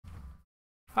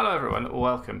Hello everyone,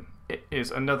 welcome. It is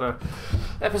another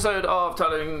episode of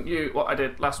telling you what I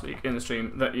did last week in the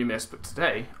stream that you missed, but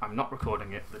today I'm not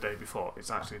recording it the day before,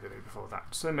 it's actually the day before that.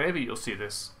 So maybe you'll see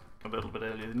this a little bit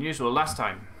earlier than usual. Last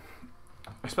time,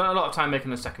 I spent a lot of time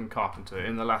making a second carpenter.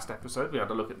 In the last episode we had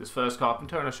a look at this first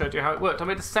carpenter and I showed you how it worked. I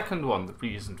made a second one. The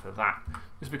reason for that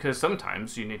is because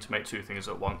sometimes you need to make two things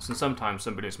at once, and sometimes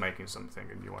somebody's making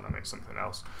something and you want to make something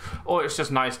else. Or it's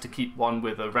just nice to keep one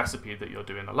with a recipe that you're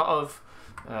doing a lot of.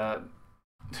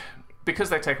 Because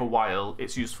they take a while,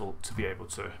 it's useful to be able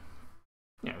to,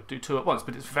 do two at once,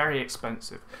 but it's very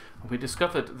expensive. And we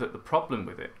discovered that the problem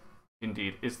with it,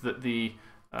 indeed, is that the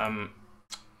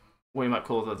what you might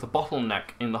call the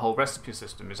bottleneck in the whole recipe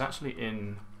system is actually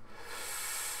in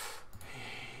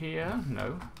here.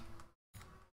 No,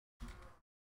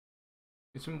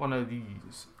 it's in one of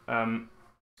these.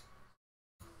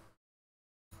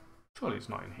 Surely it's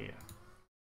not in here.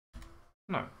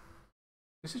 No.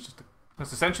 This is just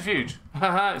that's a centrifuge.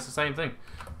 Haha, it's the same thing.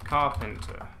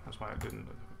 Carpenter. That's why I didn't.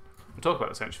 We'll talk about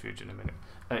the centrifuge in a minute.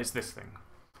 It's this thing.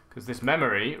 Because this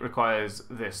memory requires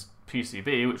this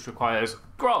PCB, which requires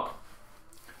grog.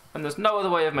 And there's no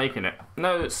other way of making it.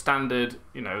 No standard,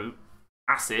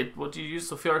 acid. What do you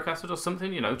use? Sulfuric acid or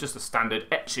something? Just a standard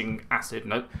etching acid.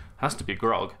 No, it has to be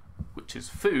grog, which is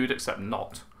food, except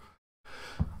not.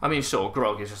 I mean, sure,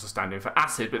 grog is just a stand-in for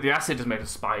acid, but the acid is made of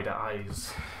spider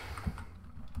eyes.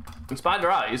 And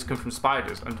spider eyes come from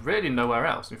spiders and really nowhere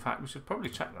else. In fact, we should probably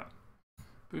check that.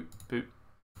 Boop, boop,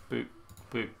 boop,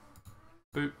 boop,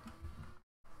 boop.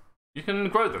 You can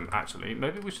grow them, actually.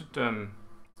 Maybe we should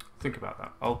think about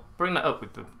that. I'll bring that up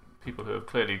with the people who have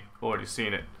clearly already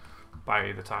seen it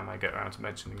by the time I get around to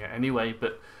mentioning it anyway.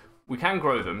 But we can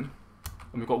grow them,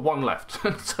 and we've got one left.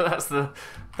 So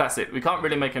that's it. We can't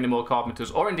really make any more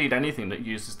carpenters, or indeed anything that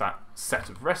uses that set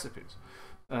of recipes.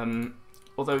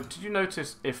 Although, did you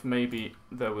notice if maybe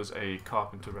there was a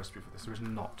carpenter recipe for this? There is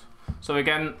not. So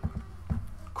again,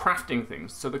 crafting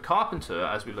things. So the carpenter,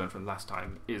 as we learned from last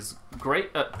time, is great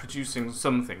at producing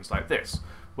some things like this,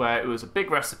 where it was a big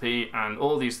recipe and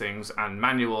all these things and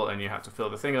manual and you had to fill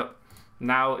the thing up.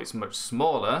 Now it's much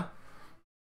smaller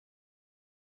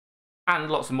and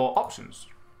lots more options.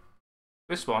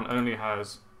 This one only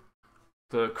has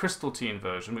the crystalline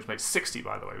version, which makes 60,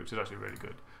 by the way, which is actually really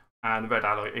good, and the red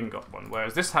alloy ingot one,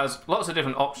 whereas this has lots of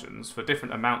different options for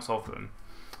different amounts of them,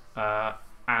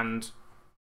 and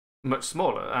much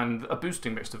smaller, and a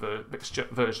boosting mixture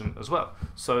version as well.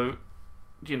 So,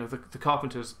 the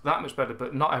carpenter's that much better,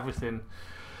 but not everything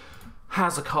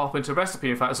has a carpenter recipe.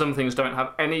 In fact, some things don't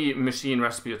have any machine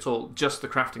recipe at all, just the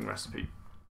crafting recipe.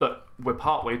 But we're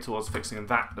part way towards fixing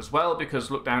that as well,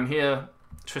 because look down here,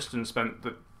 Tristan spent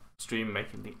the stream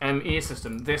making the ME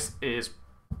system. This is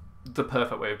the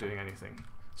perfect way of doing anything.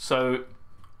 So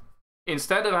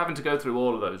instead of having to go through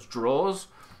all of those drawers,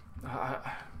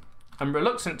 I'm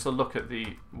reluctant to look at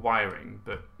the wiring,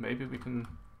 but maybe we can.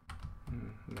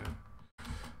 No,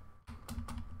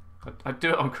 I'd do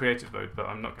it on creative mode, but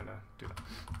I'm not going to do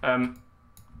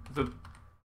that.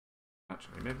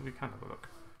 Actually, maybe we can have a look.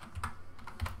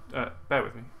 Bear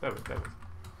with me. Bear with.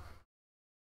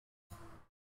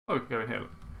 Oh, we can go in here.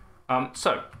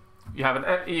 So you have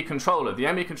an ME controller.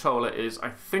 The ME controller is, I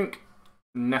think,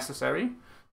 necessary.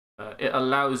 It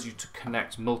allows you to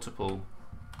connect multiple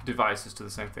devices to the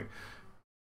same thing.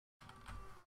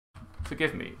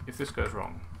 Forgive me if this goes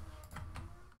wrong.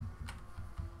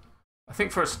 I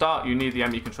think for a start you need the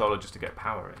ME controller just to get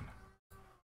power in.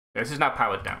 Yeah, this is now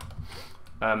powered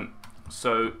down.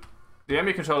 So the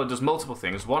ME controller does multiple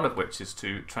things, one of which is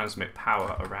to transmit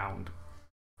power around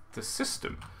the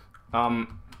system.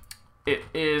 It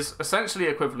is essentially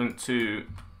equivalent to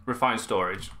refined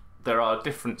storage. There are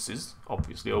differences,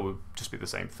 obviously, or would just be the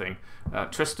same thing.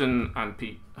 Tristan and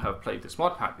Pete have played this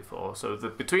mod pack before, so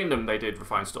between them they did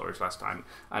refined storage last time.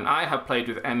 And I have played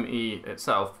with ME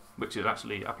itself, which is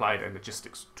actually applied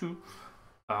energistics too,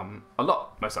 a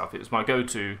lot myself. It's my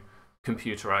go-to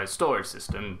computerized storage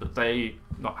system, but they,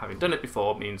 not having done it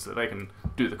before, means that they can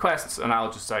do the quests, and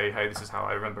I'll just say, hey, this is how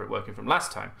I remember it working from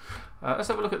last time. Let's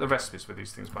have a look at the recipes for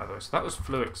these things, by the way. So that was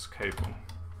Fluix cable.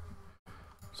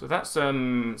 So that's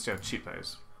cheap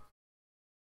layers.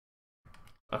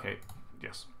 Okay,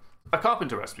 yes. A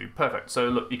carpenter recipe, perfect. So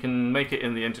look, you can make it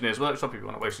in the engineer's workshop if you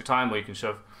want to waste your time, or you can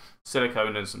shove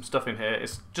silicone and some stuff in here.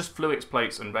 It's just Fluix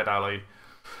plates and red alloy.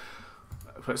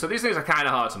 So these things are kind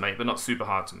of hard to make, but not super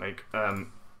hard to make.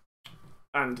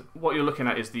 And what you're looking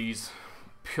at is these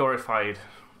purified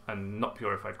and not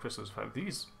purified crystals.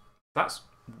 That's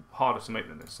harder to make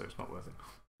than this, so it's not worth it.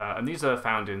 And these are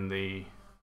found in the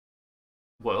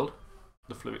world,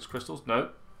 the Fluix crystals. No,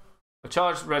 a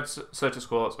charged red Certus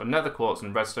quartz, a nether quartz,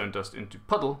 and redstone dust into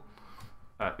puddle,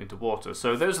 into water.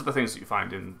 So those are the things that you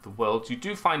find in the world. You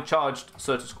do find charged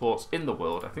Certus quartz in the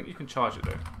world. I think you can charge it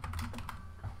though,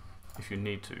 if you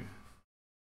need to.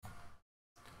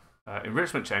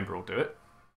 Enrichment chamber will do it.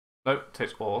 Nope,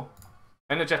 takes ore.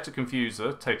 Energetic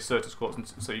infuser takes Certus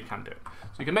quartz, so you can do it.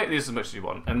 So you can make these as much as you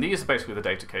want, and these are basically the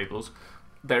data cables.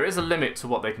 There is a limit to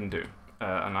what they can do,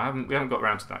 and we haven't got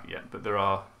around to that yet, but there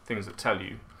are things that tell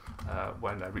you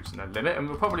when they're reaching their limit, and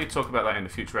we'll probably talk about that in a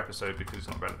future episode because it's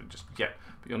not relevant just yet.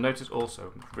 But you'll notice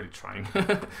also, I'm really trying,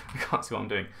 I can't see what I'm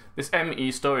doing. This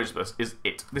ME storage bus is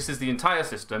it. This is the entire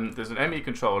system. There's an ME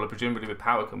controller, presumably with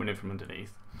power coming in from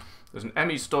underneath. There's an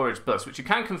ME storage bus, which you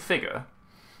can configure.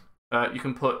 You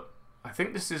can put, I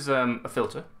think this is a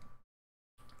filter.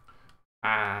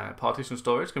 Partition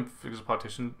storage configures a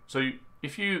partition. So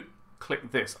if you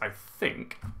click this, I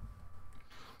think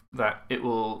that it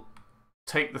will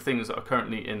take the things that are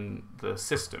currently in the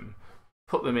system,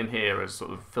 put them in here as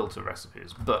sort of filter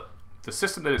recipes. But the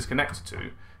system that it's connected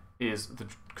to is the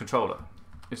controller.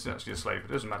 It's actually a slave.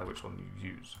 It doesn't matter which one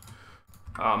you use.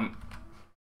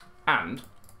 And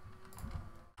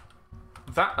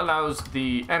that allows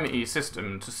the ME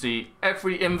system to see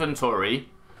every inventory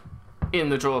in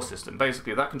the drawer system.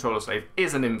 Basically, that controller slave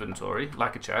is an inventory,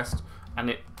 like a chest, and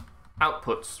it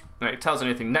outputs, it tells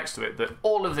anything next to it that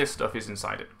all of this stuff is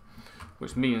inside it.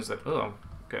 Which means that, oh, I'm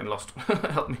getting lost.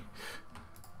 Help me.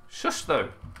 Shush, though.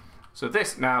 So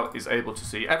this now is able to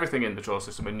see everything in the drawer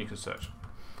system, and you can search.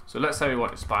 So let's say we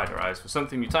wanted spider eyes for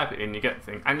something, you type it in, you get the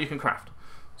thing, and you can craft.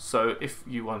 So if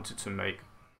you wanted to make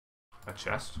a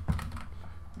chest,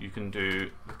 you can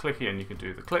do the clicky and you can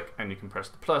do the click and you can press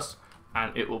the plus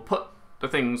and it will put the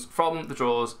things from the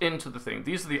drawers into the thing.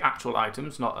 These are the actual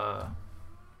items, not a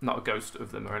ghost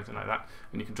of them or anything like that.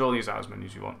 And you can draw these out as many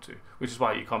as you want to, which is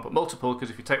why you can't put multiple, because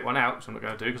if you take one out, which I'm not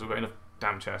going to do because we've got enough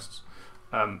damn chests,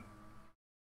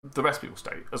 the recipe will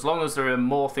stay. As long as there are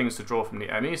more things to draw from the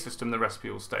ME system, the recipe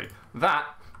will stay. That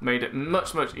made it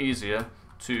much, much easier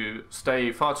to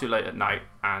stay far too late at night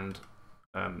and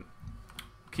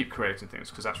keep creating things,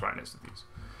 because that's right next to these.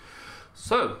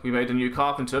 So we made a new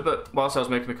carpenter, but whilst I was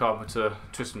making the carpenter,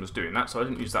 Tristan was doing that, so I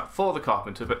didn't use that for the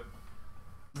carpenter. But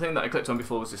the thing that I clicked on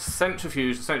before was this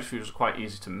centrifuge. The centrifuge was quite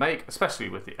easy to make, especially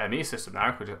with the ME system now.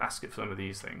 I could just ask it for some of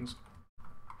these things.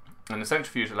 And the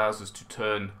centrifuge allows us to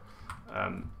turn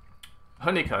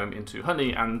honeycomb into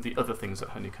honey and the other things that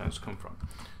honeycombs come from.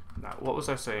 Now, what was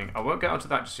I saying? I won't get onto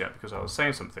that just yet because I was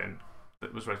saying something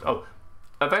that was ready. Oh,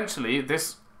 eventually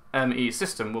this ME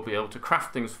system will be able to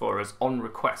craft things for us on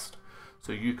request.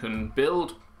 So you can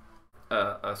build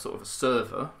a sort of a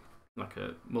server, like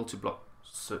a multi-block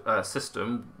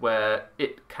system, where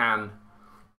it can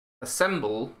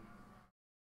assemble,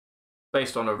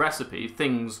 based on a recipe,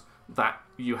 things that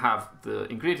you have the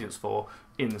ingredients for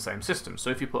in the same system. So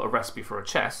if you put a recipe for a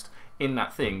chest in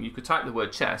that thing, you could type the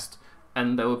word chest,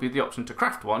 and there would be the option to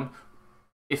craft one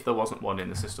if there wasn't one in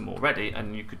the system already,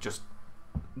 and you could just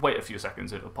wait a few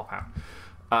seconds and it'll pop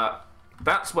out.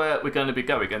 That's where we're going to be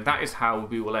going, and that is how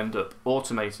we will end up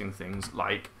automating things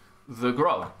like the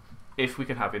grog, if we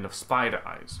can have enough spider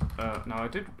eyes. Now, I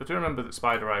do remember that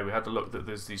spider eye, we had to look that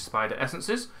there's these spider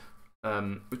essences,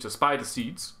 which are spider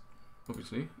seeds,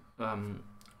 obviously,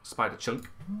 spider chunk.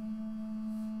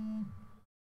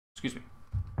 Excuse me.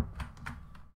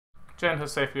 Jen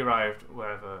has safely arrived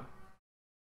wherever.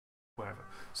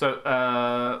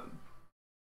 So,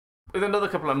 with another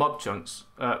couple of mob chunks,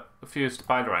 a few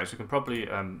spider eyes, we can probably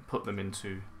put them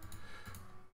into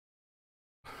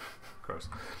gross.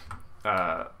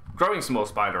 Growing some more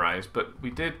spider eyes, but we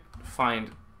did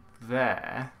find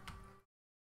there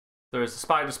is a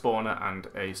spider spawner and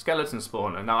a skeleton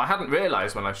spawner. Now, I hadn't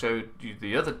realised when I showed you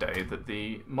the other day that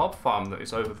the mob farm that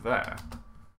is over there,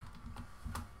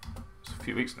 it's a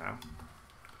few weeks now,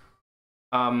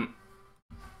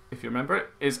 if you remember it,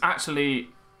 is actually,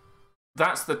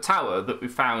 that's the tower that we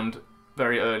found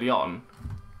very early on,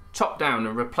 chopped down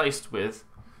and replaced with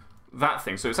that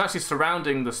thing. So it's actually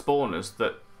surrounding the spawners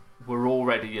that were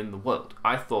already in the world.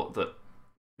 I thought that,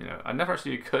 I never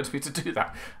actually occurred to me to do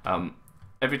that.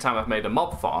 Every time I've made a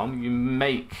mob farm, you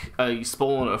make a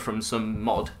spawner from some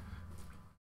mod.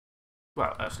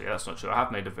 Well, actually, that's not true. I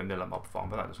have made a vanilla mob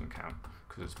farm, but that doesn't count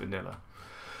because it's vanilla.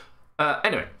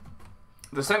 Anyway,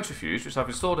 the centrifuge, which I've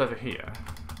installed over here,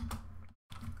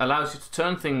 allows you to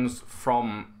turn things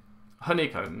from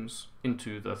honeycombs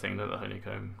into the thing that the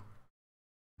honeycomb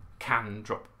can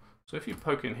drop. So if you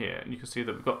poke in here, and you can see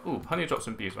that we've got, honey drops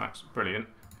and beeswax, brilliant.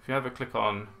 If you have a click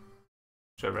on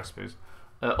show recipes,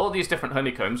 all these different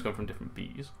honeycombs come from different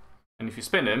bees, and if you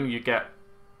spin them, you get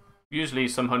usually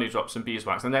some honey drops and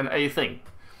beeswax, and then a thing.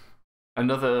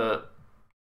 Another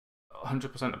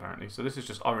 100% apparently. So this is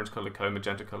just orange coloured comb,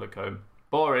 magenta coloured comb.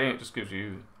 Boring, it just gives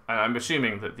you... I'm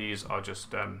assuming that these are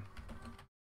just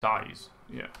dyes.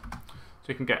 Yeah. So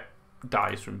you can get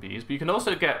dyes from bees, but you can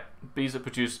also get bees that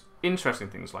produce interesting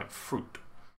things like fruit.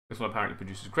 This one apparently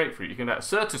produces grapefruit. You can get a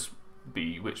Certus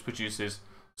bee, which produces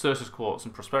Certus quartz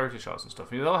and prosperity shards and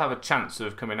stuff. And they'll have a chance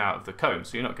of coming out of the comb,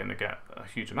 so you're not going to get a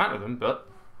huge amount of them, but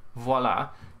voila,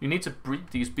 you need to breed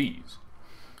these bees.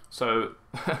 So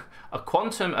a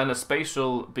quantum and a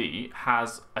spatial bee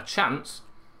has a chance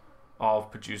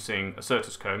of producing a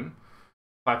Certus comb,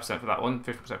 5% for that one,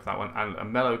 50% for that one, and a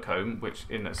mellow comb, which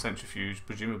in a centrifuge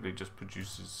presumably just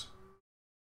produces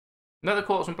nether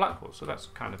quartz and black quartz, so that's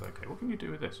kind of okay. What can you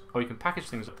do with this? Oh, you can package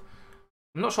things up.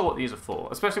 I'm not sure what these are for,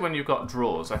 especially when you've got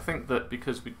drawers. I think that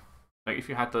because like if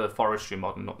you had the forestry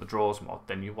mod and not the drawers mod,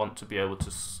 then you want to be able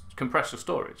to compress your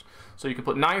storage. So you can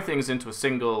put 9 things into a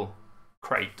single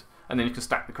crate, and then you can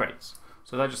stack the crates.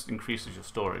 So that just increases your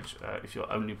storage if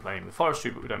you're only playing with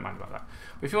forestry, but we don't mind about that.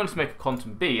 But if you wanted to make a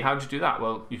quantum bee, how do you do that?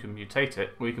 Well, you can mutate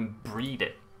it, or you can breed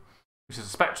it, which is a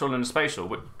spectral and a spatial,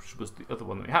 which was the other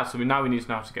one that we had. So now we need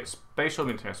to get spatial,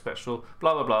 we need to get spectral,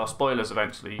 blah, blah, blah, spoilers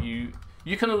eventually.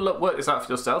 You can work this out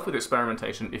for yourself with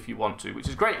experimentation if you want to, which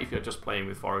is great if you're just playing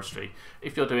with forestry.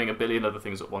 If you're doing a billion other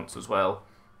things at once as well,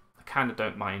 I kind of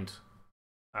don't mind,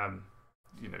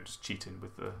 you know, just cheating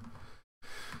with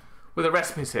the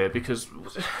recipes here, because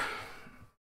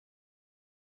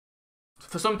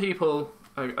for some people,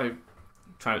 I'm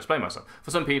trying to explain myself, for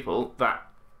some people that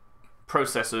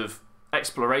process of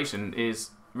exploration is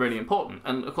really important.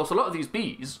 And of course, a lot of these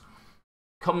bees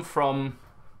come from...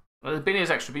 The Binier's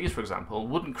extra bees, for example,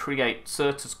 wouldn't create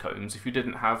Certus combs if you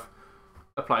didn't have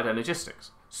applied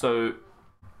energistics. So,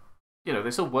 you know,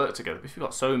 they still work together. But if you've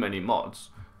got so many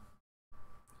mods,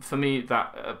 for me,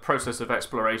 that process of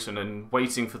exploration and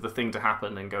waiting for the thing to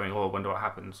happen and going, oh, I wonder what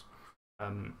happens,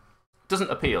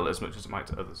 doesn't appeal as much as it might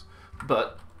to others.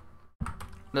 But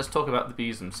let's talk about the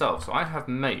bees themselves. So I have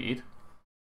made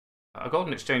a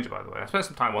golden exchanger, by the way. I spent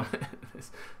some time on this.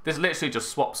 This literally just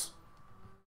swaps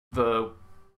the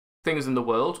things in the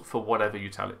world for whatever you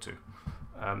tell it to.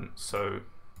 So I'm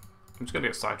just going to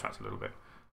get sidetracked a little bit.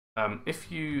 I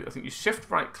think you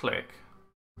shift right click.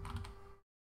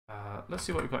 Let's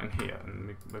see what we've got in here,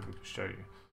 and maybe we can show you.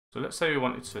 So let's say we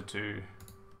wanted to do...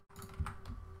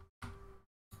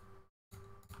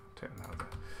 Take them out of there.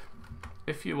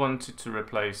 If you wanted to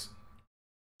replace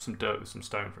some dirt with some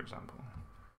stone, for example.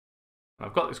 And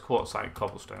I've got this quartzite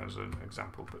cobblestone as an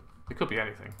example, but it could be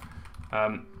anything.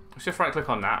 Shift right click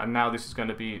on that, and now this is going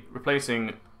to be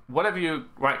replacing whatever you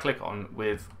right click on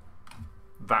with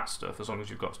that stuff, as long as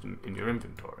you've got some in your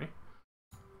inventory.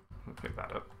 I'll pick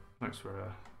that up. Thanks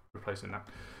for replacing that.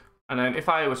 And then if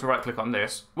I was to right click on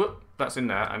this, whoop, that's in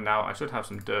there, and now I should have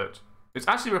some dirt. It's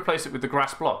actually replaced it with the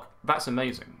grass block. That's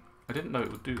amazing. I didn't know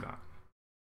it would do that.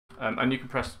 And you can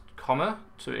press comma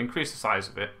to increase the size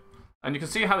of it, and you can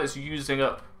see how it's using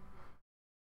up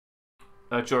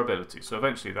durability. So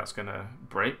eventually that's going to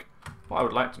break. What I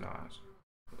would like to know is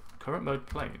current mode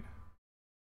plane,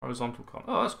 horizontal column.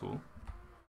 Oh, that's cool.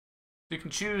 So you can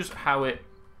choose how it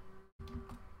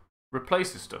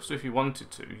replaces stuff. So if you wanted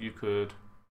to, you could...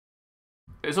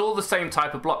 It's all the same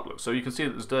type of block look. So you can see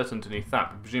that there's dirt underneath that,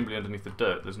 but presumably underneath the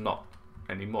dirt there's not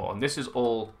anymore. And this is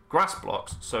all grass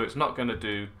blocks, so it's not going to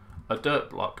do a dirt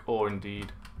block, or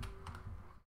indeed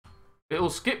it'll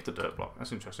skip the dirt block.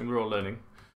 That's interesting. We're all learning.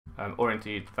 Or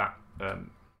indeed that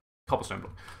cobblestone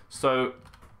block. So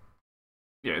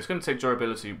yeah, it's going to take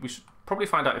durability. We should probably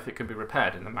find out if it can be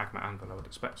repaired in the magma anvil, I would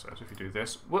expect so. So if you do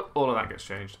this, all of that gets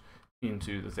changed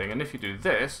into the thing. And if you do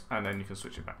this, and then you can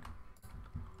switch it back.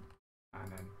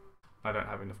 And then I don't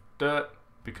have enough dirt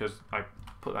because I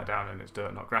put that down and it's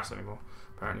dirt, not grass anymore,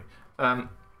 apparently.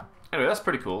 Anyway, that's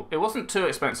pretty cool. It wasn't too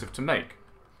expensive to make.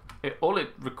 All it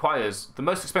requires, the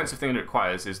most expensive thing it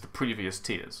requires is the previous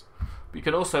tiers. But you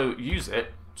can also use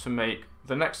it to make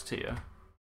the next tier,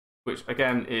 which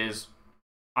again is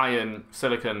iron,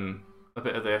 silicon, a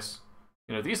bit of this.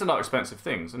 You know, these are not expensive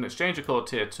things. And Exchanger Core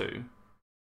Tier 2,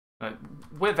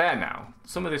 we're there now.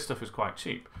 Some of this stuff is quite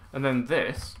cheap. And then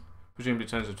this presumably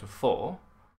turns into 4,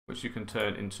 which you can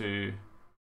turn into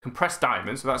compressed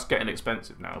diamonds, so that's getting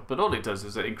expensive now. But all it does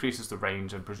is it increases the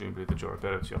range and presumably the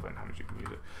durability of it and how much you can use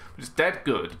it. But it's dead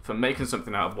good for making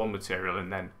something out of one material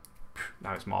and then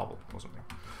now it's marble or something.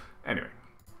 Anyway,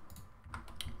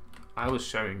 I was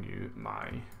showing you my...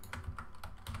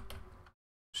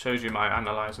 Shows you my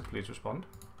analyzer, please respond.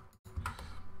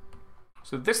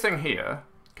 So this thing here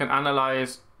can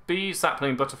analyze bee,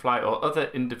 sapling, butterfly, or other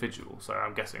individual. So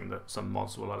I'm guessing that some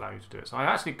mods will allow you to do it. So I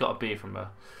actually got a bee from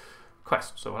a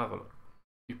quest, so we'll have a look.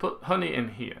 You put honey in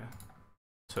here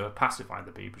to pacify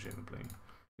the bee, presumably.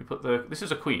 You put this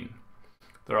is a queen.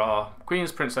 There are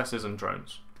queens, princesses, and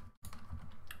drones.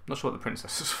 Not sure what the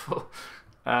princess is for.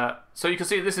 So you can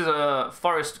see this is a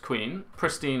forest queen,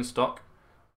 pristine stock,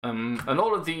 and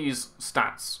all of these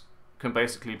stats can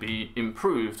basically be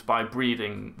improved by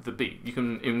breeding the bee. You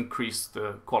can increase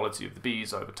the quality of the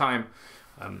bees over time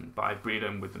by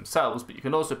breeding with themselves, but you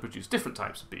can also produce different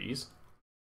types of bees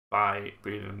by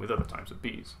breeding with other types of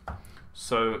bees.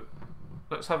 So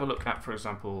let's have a look at, for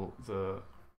example, the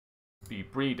bee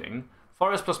breeding.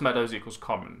 Forest plus meadows equals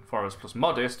common. Forest plus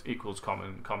modest equals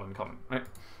common, common, common. Right?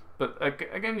 But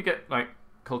again, you get like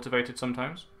cultivated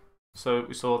sometimes. So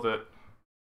we saw that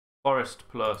forest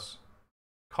plus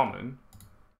common.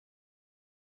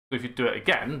 So if you do it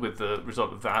again with the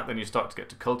result of that, then you start to get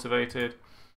to cultivated.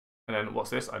 And then what's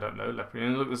this? I don't know. Leopard.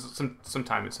 And look, there's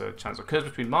sometime it's a chance. It occurs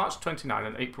between March 29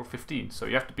 and April 15. So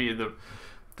you have to be in the.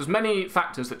 There's many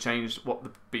factors that change what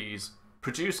the bees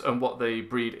produce and what they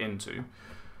breed into.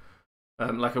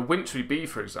 Like a wintry bee,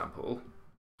 for example,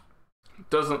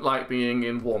 doesn't like being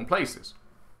in warm places.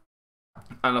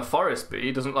 And a forest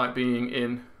bee doesn't like being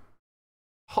in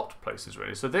hot places,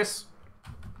 really. So this,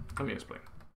 let me explain.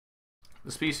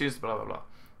 The species, blah, blah, blah.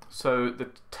 So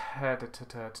the,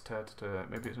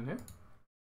 maybe it's in here?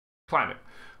 Climate.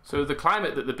 So the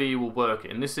climate that the bee will work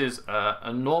in, this is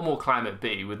a normal climate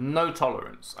bee with no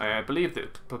tolerance. I believe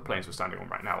that the planes we're standing on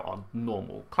right now are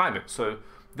normal climate. So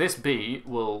this bee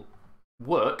will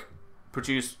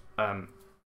produce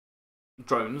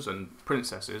drones and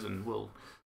princesses, and will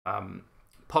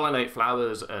pollinate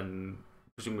flowers and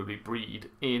presumably breed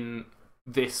in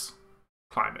this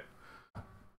climate.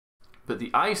 But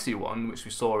the icy one, which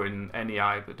we saw in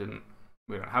NEI but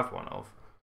we don't have one of,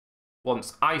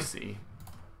 once icy,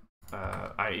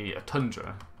 i.e. a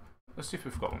tundra. Let's see if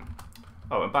we've got one.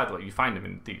 Oh, and by the way, you find them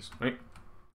in these, right?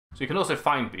 So you can also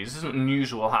find bees. This is an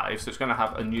unusual hive, so it's going to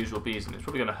have unusual bees, and it's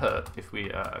probably going to hurt if we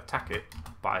attack it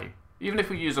by... Even if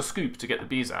we use a scoop to get the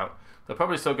bees out, they're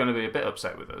probably still going to be a bit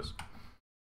upset with us.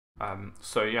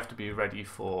 So you have to be ready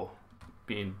for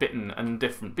being bitten, and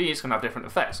different bees can have different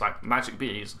effects. Like magic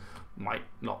bees might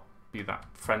not be that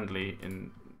friendly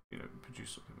in,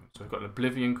 produce... So we've got an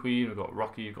Oblivion Queen, we've got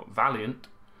Rocky, we've got Valiant.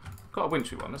 We've got a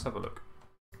wintry one. Let's have a look.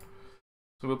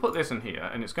 So we'll put this in here,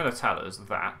 and it's going to tell us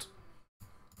that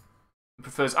it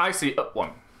prefers icy up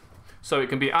one. So it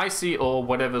can be icy or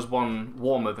whatever's one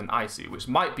warmer than icy, which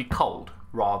might be cold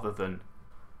rather than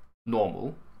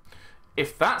normal.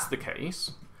 If that's the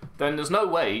case, then there's no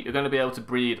way you're going to be able to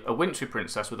breed a wintry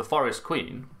princess with a forest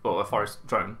queen, or a forest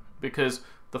drone, because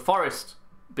the forest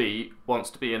bee wants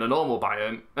to be in a normal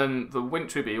biome, and the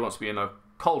wintry bee wants to be in a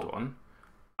cold one,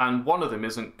 and one of them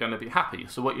isn't going to be happy.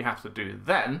 So what you have to do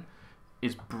then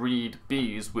is breed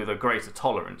bees with a greater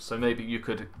tolerance. So maybe you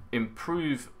could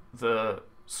improve the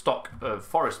stock of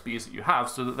forest bees that you have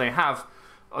so that they have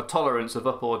a tolerance of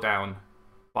up or down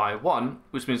by 1,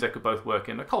 which means they could both work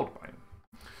in a cold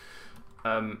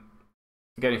biome.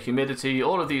 Getting humidity,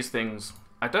 all of these things.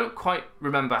 I don't quite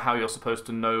remember how you're supposed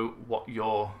to know what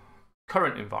your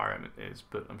current environment is,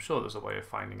 but I'm sure there's a way of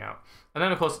finding out. And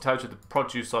then, of course, it tells you the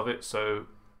produce of it, so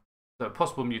the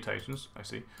possible mutations, I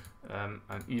see, and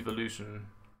evolution.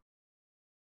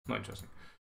 Not interesting.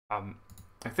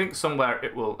 I think somewhere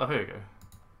it will... Oh, here we go.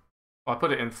 I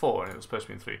put it in 4 and it was supposed to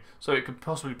be in 3. So it could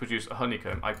possibly produce a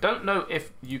honeycomb. I don't know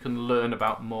if you can learn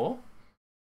about more.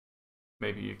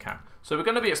 Maybe you can. So we're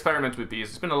going to be experimenting with bees.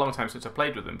 It's been a long time since I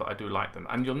played with them, but I do like them.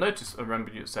 And you'll notice, I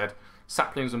remember you said,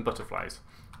 saplings and butterflies.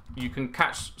 You can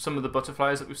catch some of the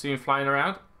butterflies that we've seen flying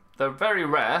around. They're very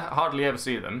rare, hardly ever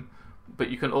see them.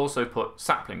 But you can also put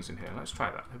saplings in here. Let's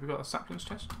try that. Have we got a saplings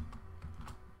chest?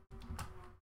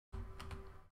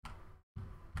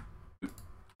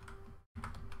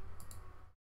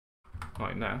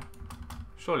 Right now.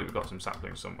 Surely we've got some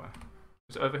saplings somewhere.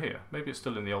 Is it over here? Maybe it's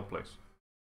still in the old place.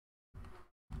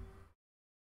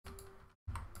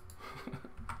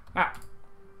 Ah!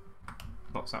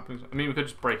 Not saplings. I mean, we could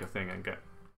just break a thing and get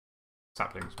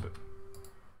saplings, but...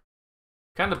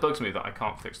 It kind of bugs me that I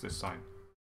can't fix this sign.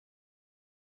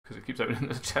 Because it keeps opening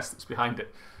the chest that's behind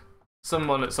it.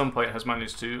 Someone at some point has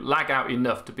managed to lag out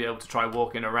enough to be able to try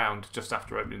walking around just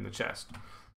after opening the chest.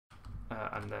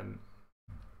 And then...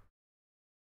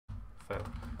 fail.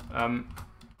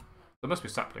 There must be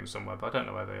saplings somewhere, but I don't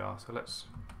know where they are, so let's...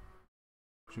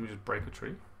 Should we just break a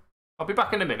tree? I'll be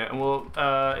back in a minute and we'll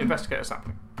investigate a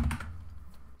sapling.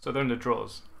 So they're in the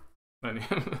drawers. They're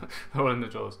all in the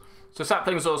drawers. So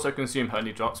saplings also consume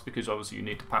honey drops because obviously you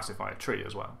need to pacify a tree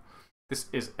as well. This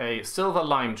is a silver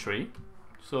lime tree,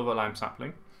 silver lime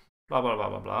sapling, blah, blah, blah,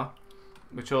 blah, blah.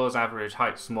 Matures average,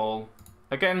 height small.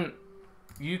 Again,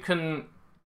 you can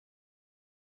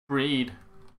breed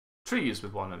trees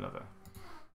with one another.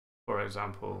 For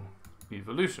example,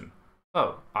 evolution.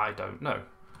 Oh, I don't know.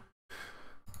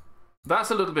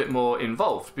 That's a little bit more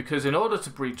involved because in order to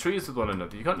breed trees with one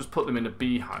another, you can't just put them in a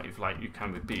beehive like you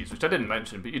can with bees, which I didn't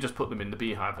mention, but you just put them in the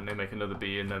beehive and they make another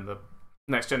bee and then the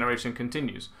next generation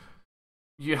continues.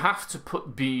 You have to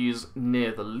put bees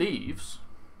near the leaves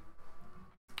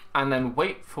and then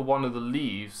wait for one of the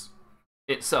leaves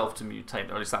itself to mutate,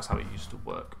 or at least that's how it used to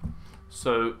work.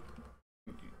 So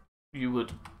you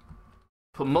would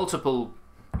put multiple,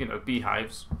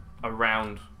 beehives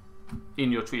around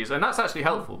in your trees, and that's actually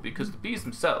helpful because the bees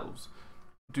themselves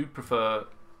do prefer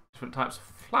different types of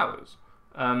flowers.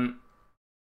 Where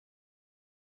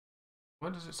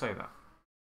does it say that?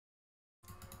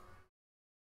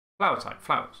 Flower type,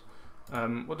 flowers.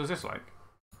 What does this like?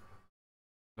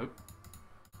 Nope.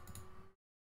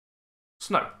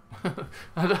 Snow.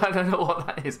 I don't know what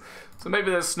that is. So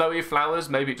maybe there's snowy flowers,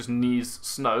 maybe it just needs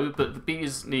snow, but the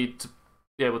bees need to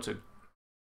be able to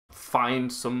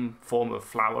find some form of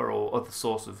flower or other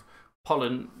source of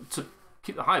pollen to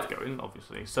keep the hive going,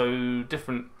 obviously. So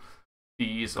different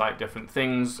bees like different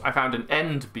things. I found an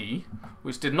end bee,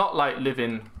 which did not like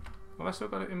living... Have I still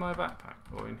got it in my backpack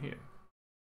or in here?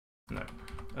 No.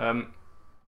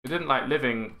 It didn't like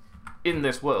living in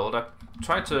this world. I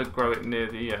tried to grow it near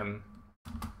the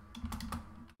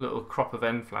little crop of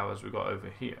end flowers we got over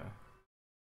here.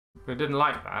 But it didn't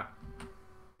like that.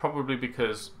 Probably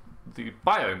because the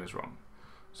biome is wrong.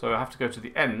 So I have to go to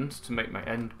the end to make my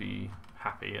end bee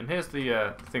happy. And here's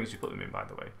the things you put them in, by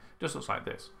the way. It just looks like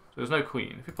this. So there's no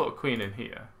queen. If you put a queen in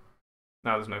here,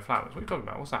 now there's no flowers. What are you talking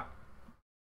about? What's that?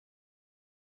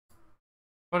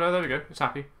 Oh no, there we go. It's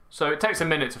happy. So it takes a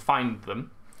minute to find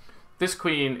them. This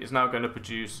queen is now going to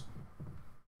produce,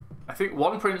 I think,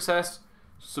 one princess,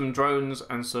 some drones,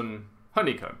 and some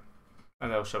honeycomb.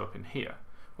 And they'll show up in here.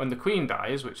 When the queen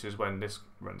dies, which is when this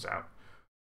runs out,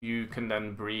 you can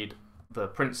then breed the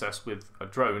princess with a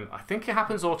drone. I think it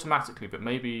happens automatically, but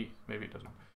maybe it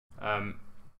doesn't.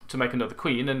 To make another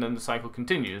queen, and then the cycle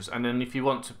continues. And then if you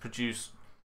want to produce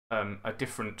a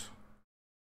different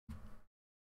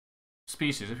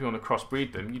species, if you want to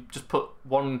crossbreed them, you just put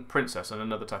one princess and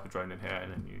another type of drone in here,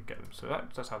 and then you get them. So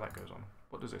that's how that goes on.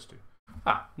 What does this do?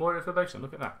 Ah, more information.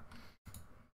 Look at that.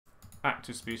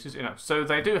 Active species. So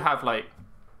they do have, like,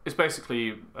 it's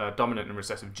basically dominant and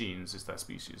recessive genes is their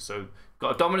species. So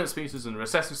got a dominant species and a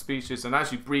recessive species, and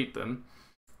as you breed them,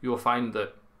 you'll find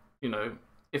that,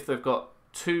 if they've got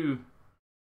two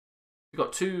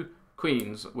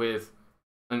queens with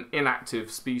an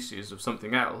inactive species of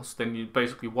something else, then you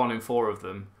basically 1 in 4 of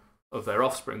them, of their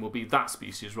offspring, will be that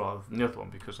species rather than the other one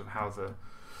because of how the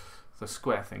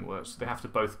square thing works. They have to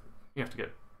both, you have to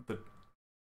get the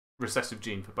recessive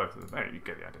gene for both of them. Anyway, you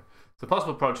get the idea. So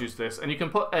possible produce this, and you can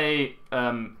put a,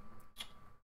 in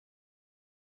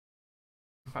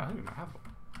fact, I think we might have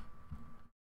one.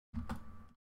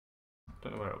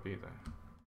 Don't know where it'll be though.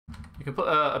 You can put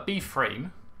a bee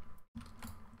frame.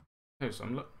 Here's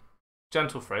some, look.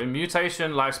 Gentle frame,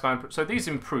 mutation, lifespan. So these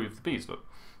improve the bees, look.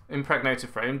 Impregnated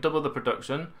frame, double the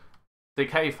production,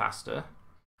 decay faster.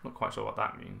 Not quite sure what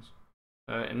that means.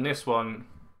 In this one,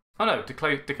 oh no,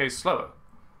 decays slower.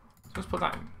 So let's put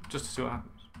that in, just to see what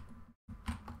happens.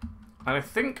 And I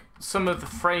think some of the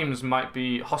frames might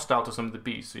be hostile to some of the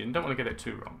bees, so you don't want to get it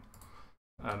too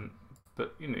wrong.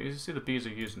 But, you see the bees are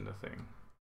using the thing.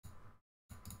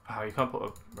 Oh, you can't put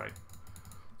a... Right.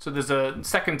 So there's a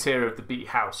second tier of the bee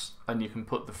house, and you can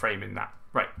put the frame in that.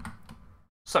 Right.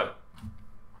 So,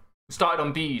 we started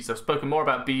on bees. I've spoken more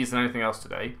about bees than anything else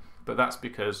today, but that's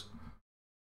because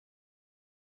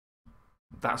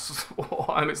that's what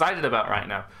I'm excited about right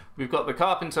now. We've got the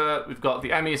carpenter, we've got the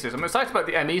ME system. I'm excited about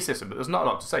the ME system, but there's not a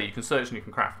lot to say. You can search and you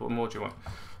can craft. What more do you want?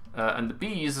 And the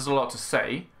bees, there's a lot to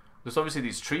say. There's obviously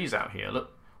these trees out here.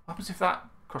 Look, what happens if that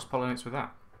cross-pollinates with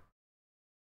that?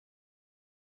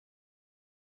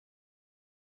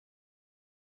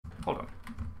 Hold on.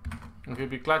 Okay,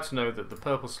 be glad to know that the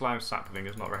purple slime sapling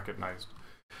is not recognised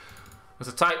as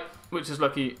a type, which is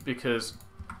lucky because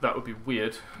that would be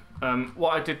weird.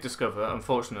 What I did discover,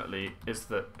 unfortunately, is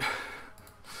that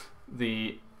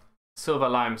the silver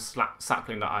lime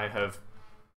sapling that I have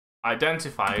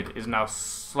identified is now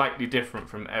slightly different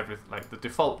from everything. Like the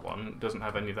default one doesn't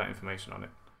have any of that information on it.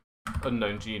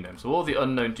 Unknown genome. So all the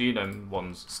unknown genome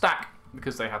ones stack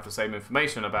because they have the same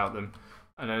information about them.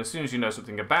 And then as soon as you know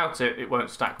something about it, it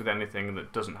won't stack with anything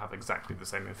that doesn't have exactly the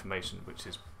same information, which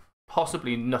is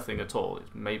possibly nothing at all. It's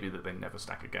maybe that they never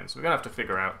stack again. So we're going to have to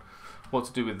figure out what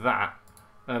to do with that.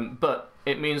 But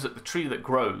it means that the tree that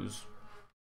grows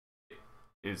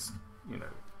is, you know,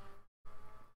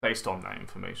 based on that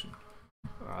information.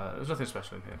 There's nothing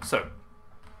special in here. So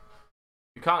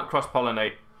you can't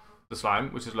cross-pollinate the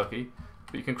slime, which is lucky,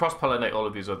 but you can cross-pollinate all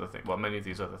of these other things. Well, many of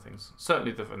these other things.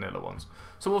 Certainly the vanilla ones.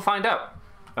 So we'll find out.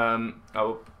 I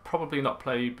will probably not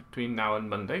play between now and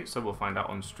Monday, so we'll find out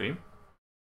on stream.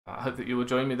 I hope that you will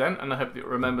join me then, and I hope that you'll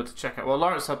remember to check out... Well,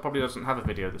 Lawrence probably doesn't have a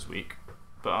video this week,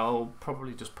 but I'll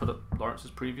probably just put up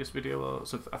Lawrence's previous video or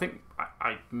something. I think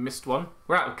I missed one.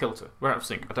 We're out of kilter. We're out of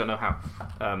sync. I don't know how.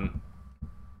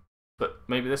 But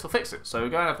maybe this will fix it. So we're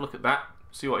going to have a look at that,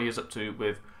 see what he is up to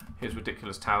with his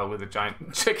ridiculous tower with a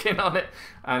giant chicken on it.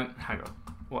 And hang on,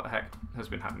 what the heck has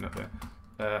been happening up there?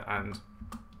 And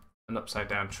an upside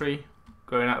down tree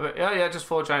growing out of it. Yeah, just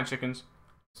 4 giant chickens.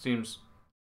 Seems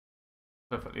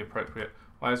perfectly appropriate.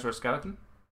 Why is there a skeleton?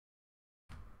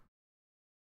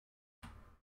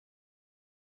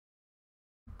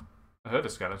 I heard a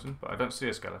skeleton, but I don't see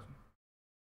a skeleton.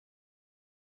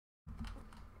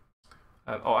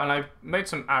 Oh, and I made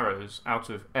some arrows out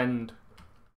of end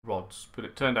rods, but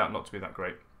it turned out not to be that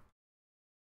great.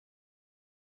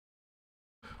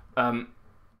 Are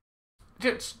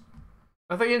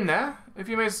they in there? Have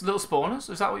you made little spawners?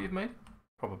 Is that what you've made?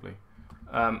 Probably.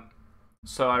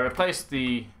 So I replaced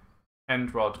the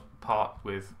end rod part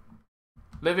with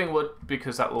living wood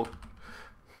because that will...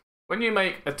 When you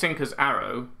make a tinker's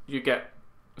arrow, you get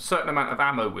a certain amount of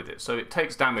ammo with it, so it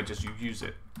takes damage as you use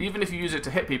it. Even if you use it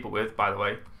to hit people with, by the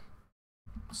way.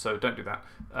 So don't do that.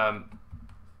 And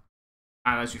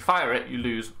as you fire it, you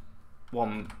lose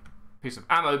 1 piece of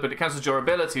ammo, but it cancels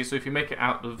durability, so if you make it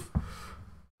out of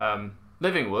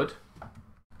living wood,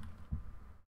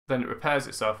 then it repairs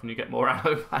itself and you get more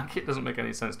ammo back. It doesn't make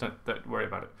any sense, don't worry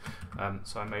about it.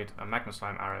 So I made a magma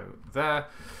slime arrow there.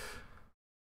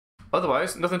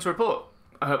 Otherwise, nothing to report.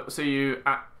 I hope to see you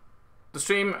at the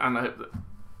stream, and I hope that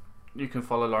you can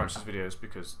follow Lawrence's videos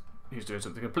because he's doing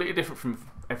something completely different from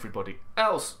everybody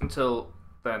else. Until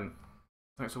then,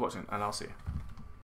 thanks for watching, and I'll see you.